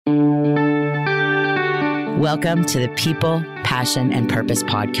Welcome to the People, Passion, and Purpose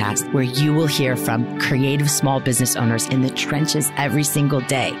podcast, where you will hear from creative small business owners in the trenches every single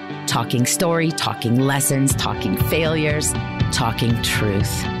day, talking story, talking lessons, talking failures, talking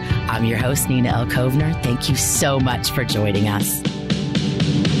truth. I'm your host, Nina L. Kovner. Thank you so much for joining us.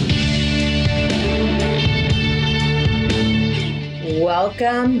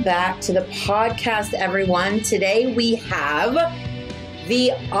 Welcome back to the podcast, everyone. Today we have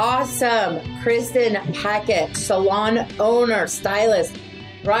the awesome Kristen Peckich, salon owner, stylist,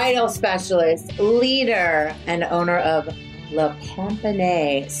 bridal specialist, leader, and owner of La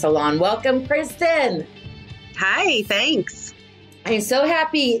Pomponnaie Salon. Welcome, Kristen. Hi, thanks. I'm so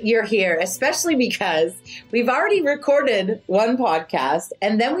happy you're here, especially because we've already recorded one podcast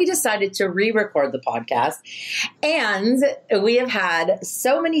and then we decided to re-record the podcast. And we have had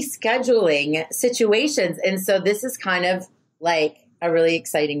so many scheduling situations. And so this is kind of like a really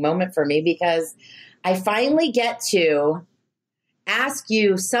exciting moment for me because I finally get to ask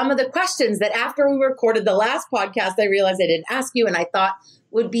you some of the questions that after we recorded the last podcast, I realized I didn't ask you and I thought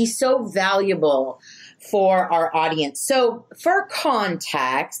would be so valuable for our audience. So for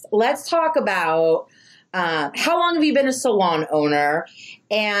context, let's talk about how long have you been a salon owner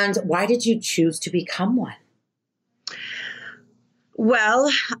and why did you choose to become one? Well,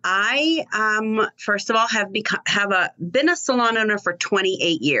 I, first of all, have been a salon owner for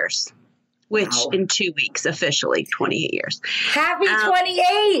 28 years, which in 2 weeks, officially 28 years. Happy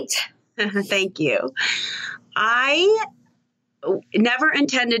 28! Thank you. I never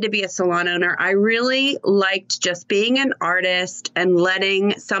intended to be a salon owner. I really liked just being an artist and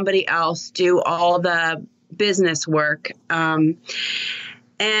letting somebody else do all the business work.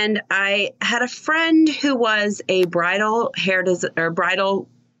 And I had a friend who was a bridal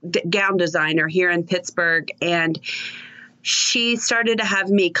gown designer here in Pittsburgh, and she started to have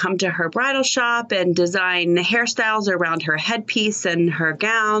me come to her bridal shop and design hairstyles around her headpiece and her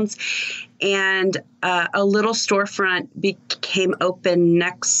gowns. And a little storefront became open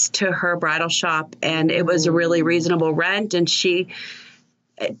next to her bridal shop, and it was a really reasonable rent. And she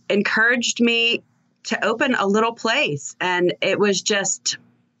encouraged me to open a little place, and it was just,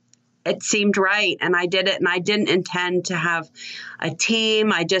 it seemed right. And I did it, and I didn't intend to have a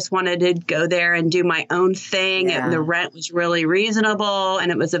team. I just wanted to go there and do my own thing. Yeah. And the rent was really reasonable,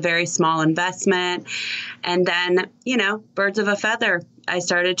 and it was a very small investment. And then, birds of a feather. I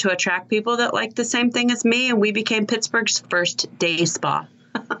started to attract people that liked the same thing as me, and we became Pittsburgh's first day spa.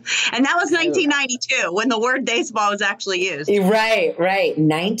 And that was 1992 when the word day spa was actually used. Right.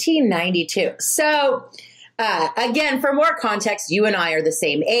 1992. So, again, for more context, you and I are the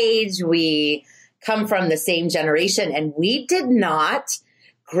same age. We come from the same generation, and we did not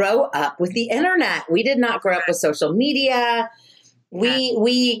grow up with the internet. We did not grow up with social media.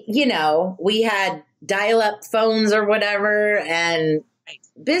 We had dial-up phones or whatever and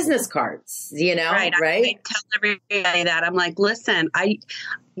business cards, right? I tell everybody that. I'm like, listen,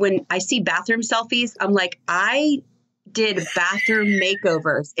 when I see bathroom selfies, I'm like, I did bathroom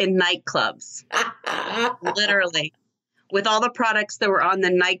makeovers in nightclubs, literally, with all the products that were on the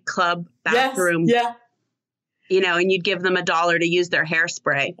nightclub bathroom. Yes, yeah. And you'd give them $1 to use their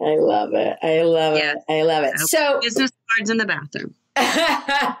hairspray. I love it. I love it. So business cards in the bathroom.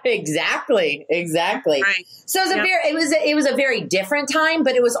 Exactly. Right. So it was a very different time,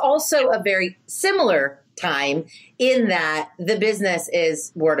 but it was also a very similar time in that the business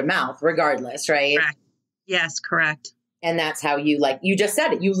is word of mouth, regardless, right? Correct. Yes, correct. And that's how you just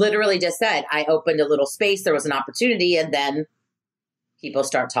said it. You literally just said, I opened a little space. There was an opportunity. And then people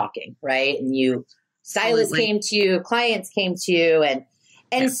start talking, right? And stylists came to you, clients came to you.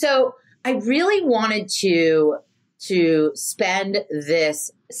 And so I really wanted to spend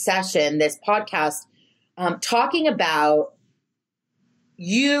this session, this podcast, talking about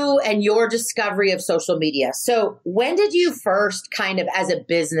you and your discovery of social media. So when did you first kind of, as a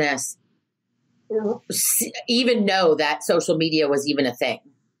business, even know that social media was even a thing?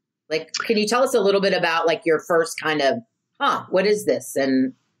 Like, can you tell us a little bit about your first kind of, what is this?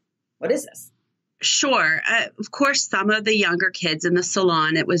 And what is this? Sure. Of course, some of the younger kids in the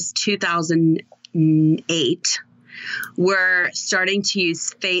salon, it was 2008, were starting to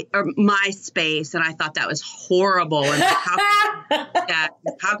use MySpace, and I thought that was horrible. And how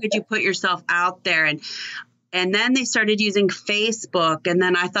could you put yourself out there? And then they started using Facebook, and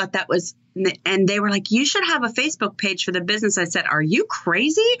then I thought that was, and they were like, you should have a Facebook page for the business. I said, are you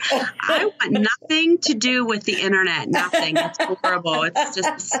crazy? I want nothing to do with the internet. Nothing. It's horrible. It's just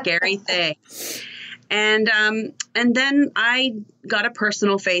a scary thing. And then I got a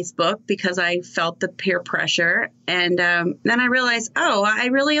personal Facebook because I felt the peer pressure. And then I realized, I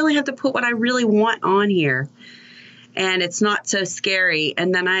really only have to put what I really want on here. And it's not so scary.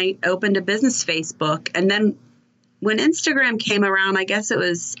 And then I opened a business Facebook. And then when Instagram came around,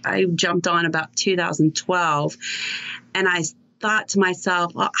 I jumped on about 2012. And I thought to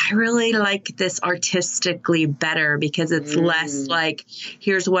myself, well, I really like this artistically better because it's less like,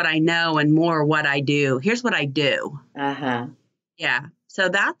 here's what I know and more what I do. Here's what I do. Uh-huh. Yeah. So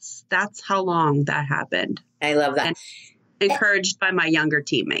that's how long that happened. I love that. And encouraged by my younger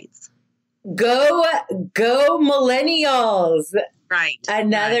teammates. Go millennials. Right.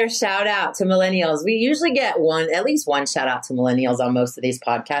 Another shout out to millennials. We usually get at least one shout out to millennials on most of these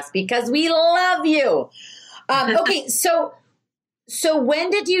podcasts because we love you. Okay. So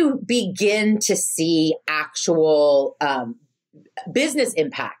when did you begin to see actual business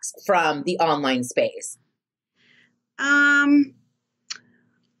impacts from the online space? I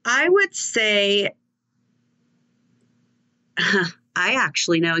would say I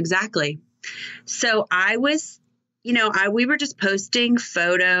actually know exactly. So I was, we were just posting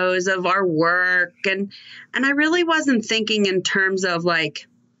photos of our work and I really wasn't thinking in terms of like,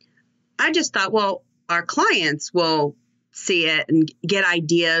 I just thought, well, our clients will see it and get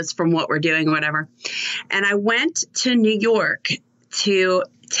ideas from what we're doing or whatever. And I went to New York to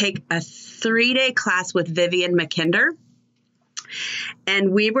take a 3-day class with Vivian McKinder.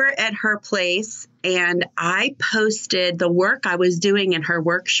 And we were at her place and I posted the work I was doing in her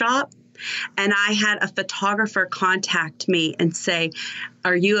workshop. And I had a photographer contact me and say,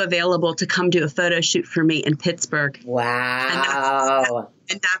 are you available to come do a photo shoot for me in Pittsburgh? Wow.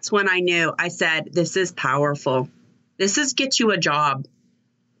 And that's when I knew. I said, this is powerful. This is get you a job.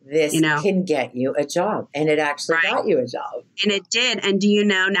 This can get you a job. And it actually got you a job. And it did. And do you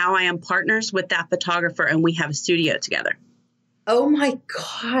know, now I am partners with that photographer and we have a studio together. Oh my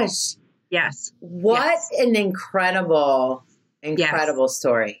gosh. Yes. What an incredible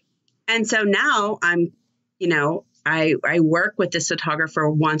story. And so now I'm, I work with this photographer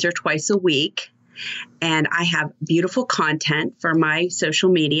once or twice a week. And I have beautiful content for my social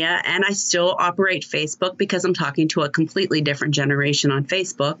media. And I still operate Facebook because I'm talking to a completely different generation on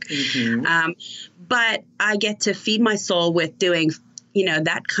Facebook. Mm-hmm. But I get to feed my soul with doing,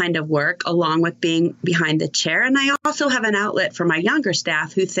 that kind of work along with being behind the chair. And I also have an outlet for my younger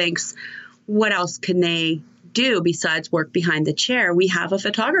staff who thinks, what else can they do besides work behind the chair? We have a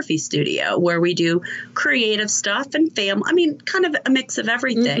photography studio where we do creative stuff and kind of a mix of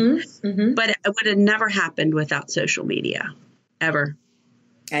everything. Mm-hmm, mm-hmm. But it would have never happened without social media, ever.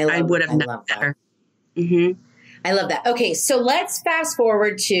 I would have never. Mm-hmm. I love that. Okay, so let's fast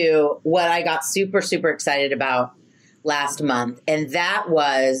forward to what I got super, super excited about last month, and that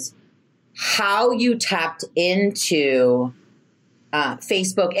was how you tapped into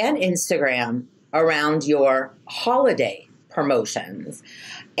Facebook and Instagram around your holiday promotions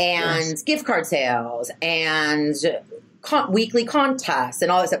and gift card sales and weekly contests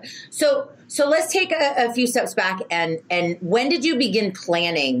and all that stuff. So let's take a few steps back and when did you begin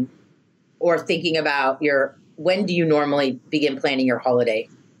planning or thinking about when do you normally begin planning your holiday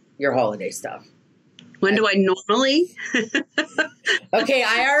stuff? When do I normally? Okay, I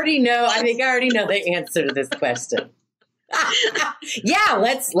think I already know the answer to this question. Yeah,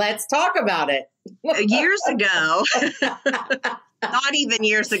 let's talk about it. Years ago, not even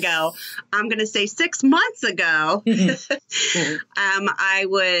years ago, I'm going to say 6 months ago, I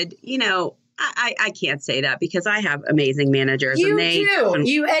would, I can't say that because I have amazing managers. You do.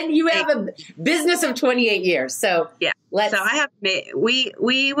 You have a business of 28 years. So yeah.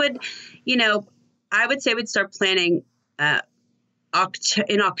 We would, I would say we'd start planning,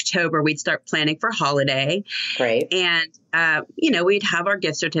 in October, we'd start planning for holiday. Great. And, we'd have our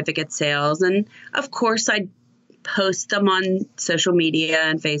gift certificate sales. And of course, I'd post them on social media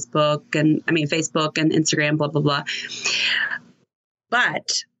and Facebook and Instagram, blah, blah, blah.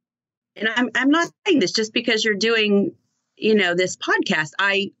 But, and I'm not saying this just because you're doing, this podcast.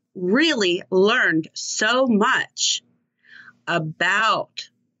 I really learned so much about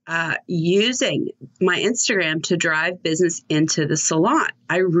using my Instagram to drive business into the salon.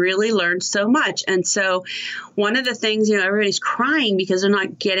 I really learned so much. And so one of the things, everybody's crying because they're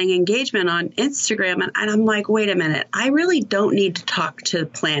not getting engagement on Instagram. And I'm like, wait a minute, I really don't need to talk to the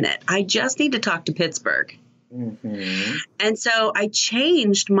planet. I just need to talk to Pittsburgh. Mm-hmm. And so I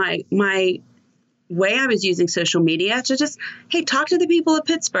changed my way I was using social media to just, hey, talk to the people of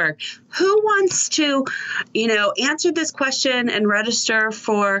Pittsburgh. Who wants to, answer this question and register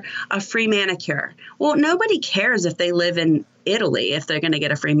for a free manicure? Well, nobody cares if they live in Italy if they're going to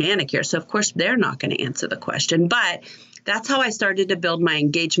get a free manicure. So of course they're not going to answer the question, but that's how I started to build my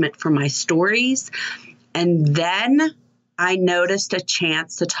engagement for my stories. And then I noticed a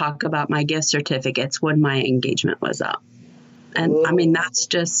chance to talk about my gift certificates when my engagement was up. And Ooh. I mean, that's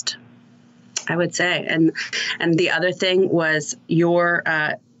just, I would say. And the other thing was your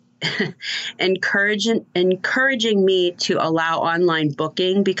encouraging me to allow online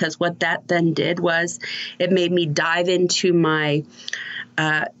booking, because what that then did was it made me dive into my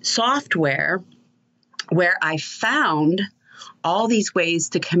software, where I found all these ways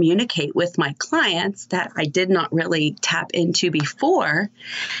to communicate with my clients that I did not really tap into before.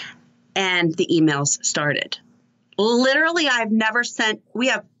 And the emails started. Literally, we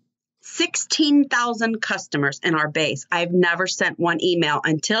have 16,000 customers in our base. I've never sent one email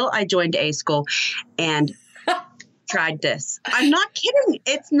until I joined A School and tried this. I'm not kidding.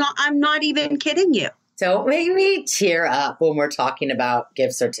 I'm not even kidding you. Don't make me tear up when we're talking about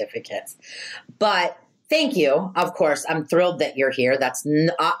gift certificates. But thank you. Of course, I'm thrilled that you're here. That's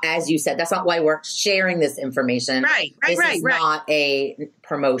not, as you said, that's not why we're sharing this information. This is not a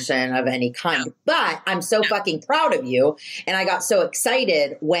promotion of any kind. No. But I'm so fucking proud of you. And I got so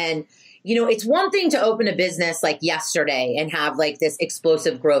excited when, it's one thing to open a business like yesterday and have like this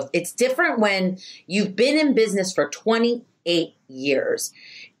explosive growth. It's different when you've been in business for 28 years.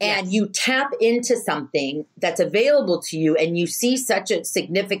 And you tap into something that's available to you and you see such a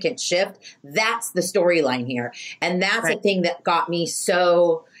significant shift. That's the storyline here. And that's the thing that got me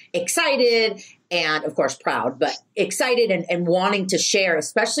so excited and, of course, proud, but excited and wanting to share,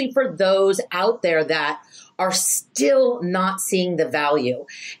 especially for those out there that are still not seeing the value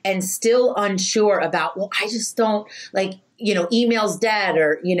and still unsure about, well, I just don't email's dead,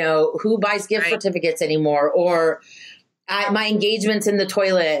 or, who buys gift certificates anymore, or my engagement's in the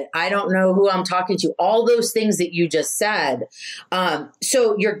toilet. I don't know who I'm talking to. All those things that you just said.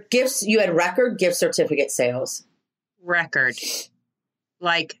 So your gifts, you had record gift certificate sales. Record.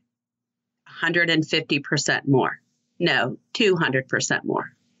 Like 150% more. No, 200%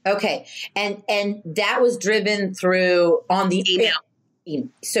 more. Okay. And that was driven through on the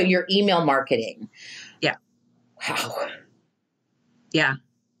email. So your email marketing. Yeah. Wow. Yeah.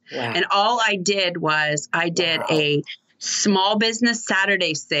 Wow. And all I did was a small business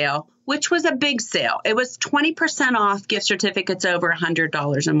Saturday sale, which was a big sale. It was 20% off gift certificates over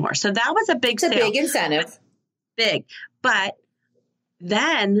 $100 or more. So that was a big sale. It's a big incentive. Big. But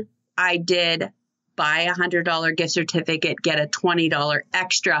then I did buy $100 gift certificate, get a $20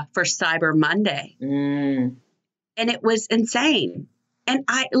 extra for Cyber Monday. And it was insane. And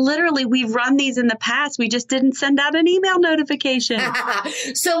we've run these in the past. We just didn't send out an email notification.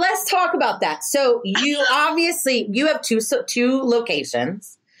 So let's talk about that. So you obviously, you have two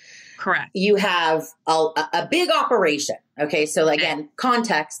locations. Correct. You have a big operation. Okay. So again,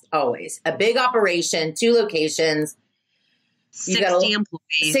 context always. A big operation, 2 locations. 60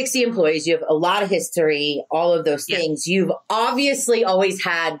 employees. 60 employees. You have a lot of history, all of those things. You've obviously always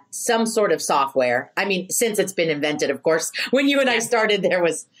had some sort of software. I mean, since it's been invented, of course, when you and I started, there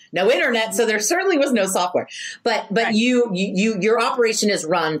was no internet, so there certainly was no software. But your operation is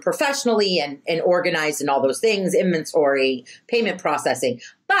run professionally and organized and all those things, inventory, payment processing.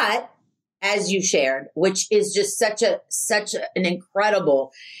 But as you shared, which is just such an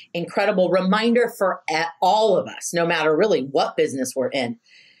incredible reminder for all of us, no matter really what business we're in.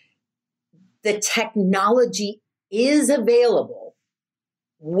 The technology is available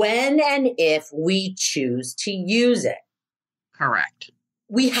when and if we choose to use it. Correct.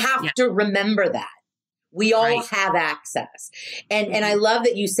 We have to remember that. We all have access. And I love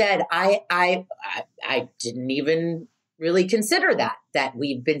that you said, I didn't even really consider that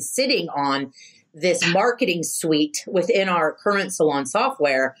we've been sitting on this marketing suite within our current salon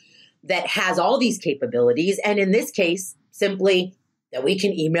software that has all these capabilities. And in this case, simply that we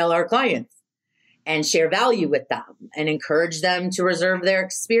can email our clients and share value with them and encourage them to reserve their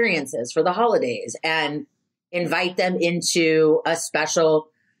experiences for the holidays and invite them into a special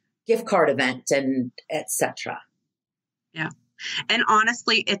gift card event and etc. Yeah. And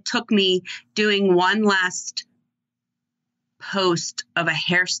honestly, it took me doing one last post of a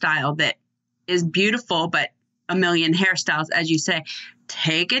hairstyle that is beautiful, but a million hairstyles, as you say.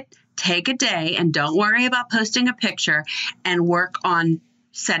 Take a day and don't worry about posting a picture and work on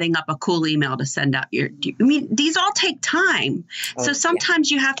setting up a cool email to send out these all take time. So sometimes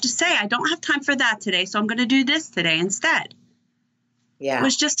you have to say, I don't have time for that today, so I'm going to do this today instead. Yeah. It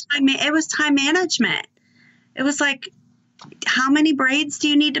was just time management. It was like, how many braids do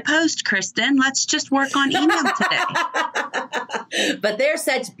you need to post, Kristen? Let's just work on email today. But they're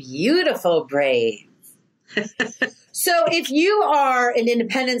such beautiful braids. So if you are an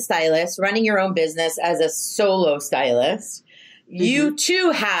independent stylist running your own business as a solo stylist, you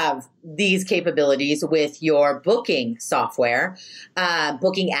too have these capabilities with your booking software,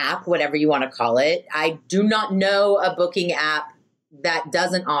 booking app, whatever you want to call it. I do not know a booking app that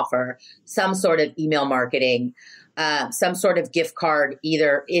doesn't offer some sort of email marketing, some sort of gift card,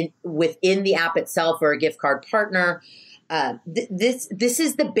 either within the app itself or a gift card partner. This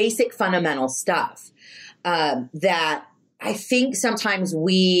is the basic fundamental stuff that I think sometimes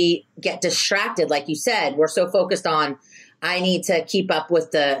we get distracted. Like you said, we're so focused on, I need to keep up with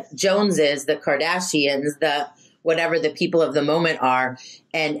the Joneses, the Kardashians, the whatever the people of the moment are,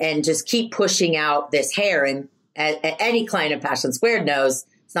 and just keep pushing out this hair. And any client of Passion Squared knows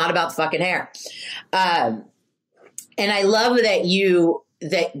it's not about fucking hair. And I love that you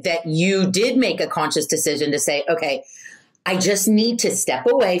did make a conscious decision to say, okay, I just need to step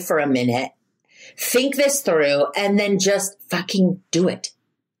away for a minute, think this through, and then just fucking do it.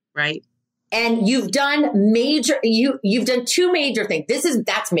 Right. And you've done you've done two major things.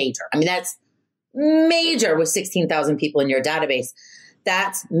 That's major. I mean, that's major with 16,000 people in your database.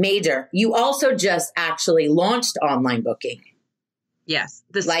 That's major. You also just actually launched online booking. Yes.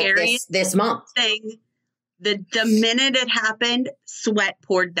 The scariest this month thing, the minute it happened, sweat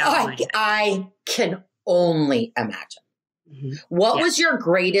poured down my head. I can only imagine. Mm-hmm. What was your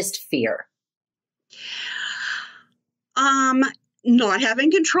greatest fear? Not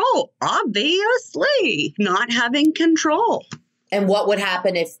having control, obviously, not having control. And what would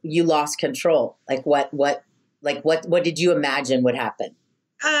happen if you lost control? What did you imagine would happen?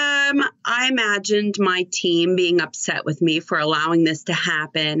 I imagined my team being upset with me for allowing this to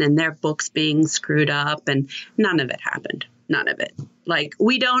happen and their books being screwed up, and none of it happened. None of it. Like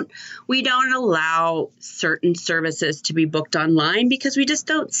we don't allow certain services to be booked online because we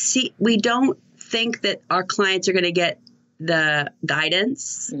don't think that our clients are going to get the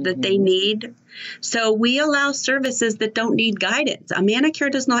guidance that they need. So we allow services that don't need guidance. A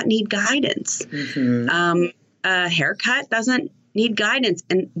manicure does not need guidance. A haircut doesn't need guidance.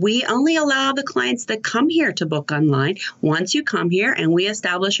 And we only allow the clients that come here to book online. Once you come here and we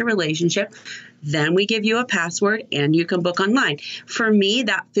establish a relationship, then we give you a password and you can book online. For me,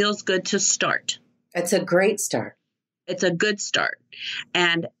 that feels good to start. It's a great start. It's a good start.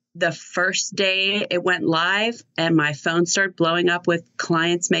 And the first day it went live and my phone started blowing up with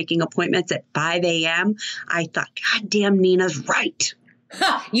clients making appointments at 5 a.m., I thought, God damn, Nina's right.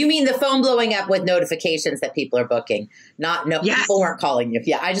 You mean the phone blowing up with notifications that people are booking? People weren't calling you.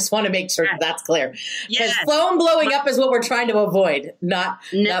 Yeah, I just want to make sure that's clear. Because phone blowing up is what we're trying to avoid. My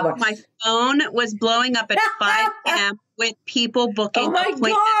phone was blowing up at 5 a.m. with people booking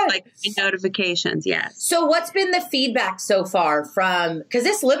appointments, like notifications. Yes. So what's been the feedback so far from, because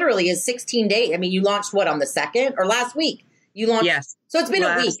this literally is 16 days. I mean, you launched on the 2nd or last week? You launched. Yes. So it's been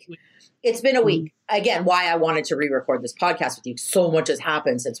a week. It's been a week. Again, why I wanted to re-record this podcast with you. So much has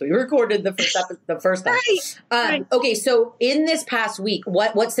happened since we recorded the first time. Right. Okay, so in this past week,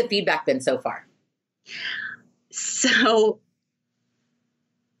 what's the feedback been so far? So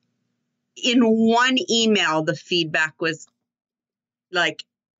in one email, the feedback was like,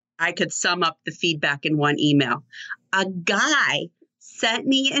 I could sum up the feedback in one email. A guy sent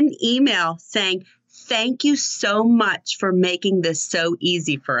me an email saying, thank you so much for making this so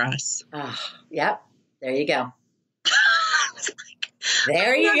easy for us. Yep. There you go.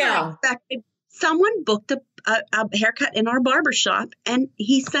 There you go. Someone booked a haircut in our barbershop and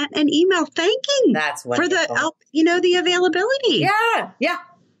he sent an email thanking for the availability.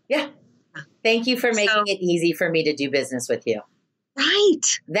 Yeah. Thank you for making it easy for me to do business with you.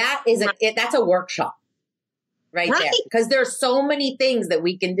 Right. That's a workshop right there. Because there's so many things that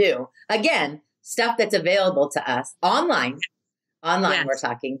we can do. Again, stuff that's available to us online, we're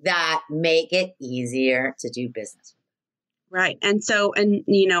talking, that make it easier to do business. Right. And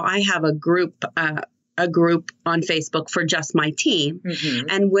I have a group on Facebook for just my team. Mm-hmm.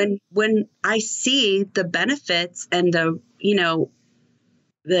 And when I see the benefits and the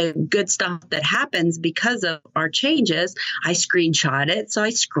good stuff that happens because of our changes, I screenshot it. So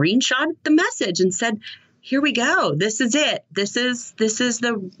I screenshotted the message and said, here we go. This is it. This is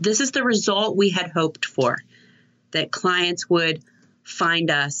the result we had hoped for, that clients would find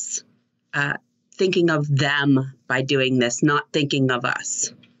us thinking of them by doing this, not thinking of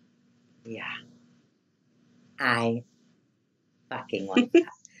us. Yeah. I fucking like that.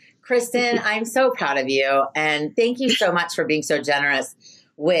 Kristen, I'm so proud of you. And thank you so much for being so generous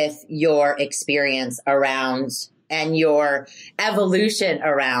with your experience around and your evolution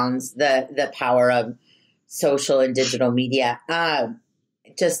around the power of social and digital media.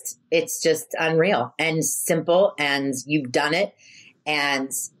 it's just unreal and simple, and you've done it.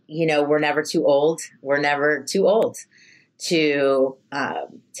 And, we're never too old. We're never too old to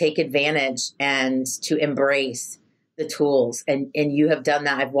take advantage and to embrace the tools. And you have done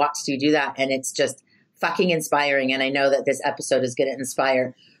that. I've watched you do that, and it's just fucking inspiring. And I know that this episode is going to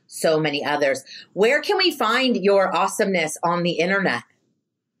inspire so many others. Where can we find your awesomeness on the internet?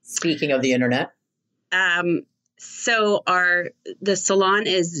 Speaking of the internet. So the salon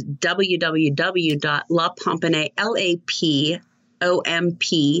is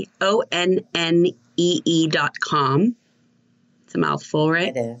www.lapomponnee.com. It's a mouthful,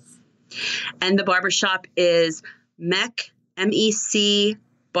 right? It is. And the barbershop is MEC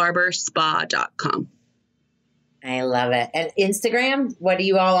barberspa.com. I love it. And Instagram? What are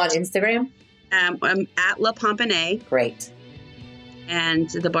you all on Instagram? I'm at La Pomponnee. Great. And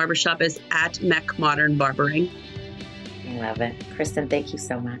the barbershop is at MEC Modern Barbering. I love it. Kristen, thank you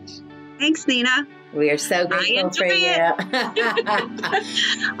so much. Thanks, Nina. We are so grateful for you.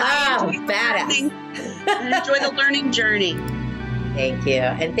 Badass. And enjoy the learning journey. Thank you.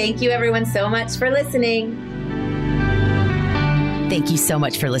 And thank you everyone so much for listening. Thank you so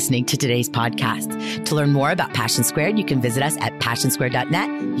much for listening to today's podcast. To learn more about Passion Squared, you can visit us at passionsquared.net.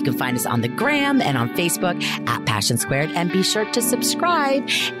 You can find us on the gram and on Facebook at Passion Squared, and be sure to subscribe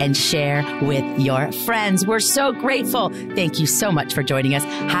and share with your friends. We're so grateful. Thank you so much for joining us.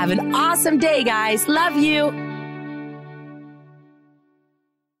 Have an awesome day, guys. Love you.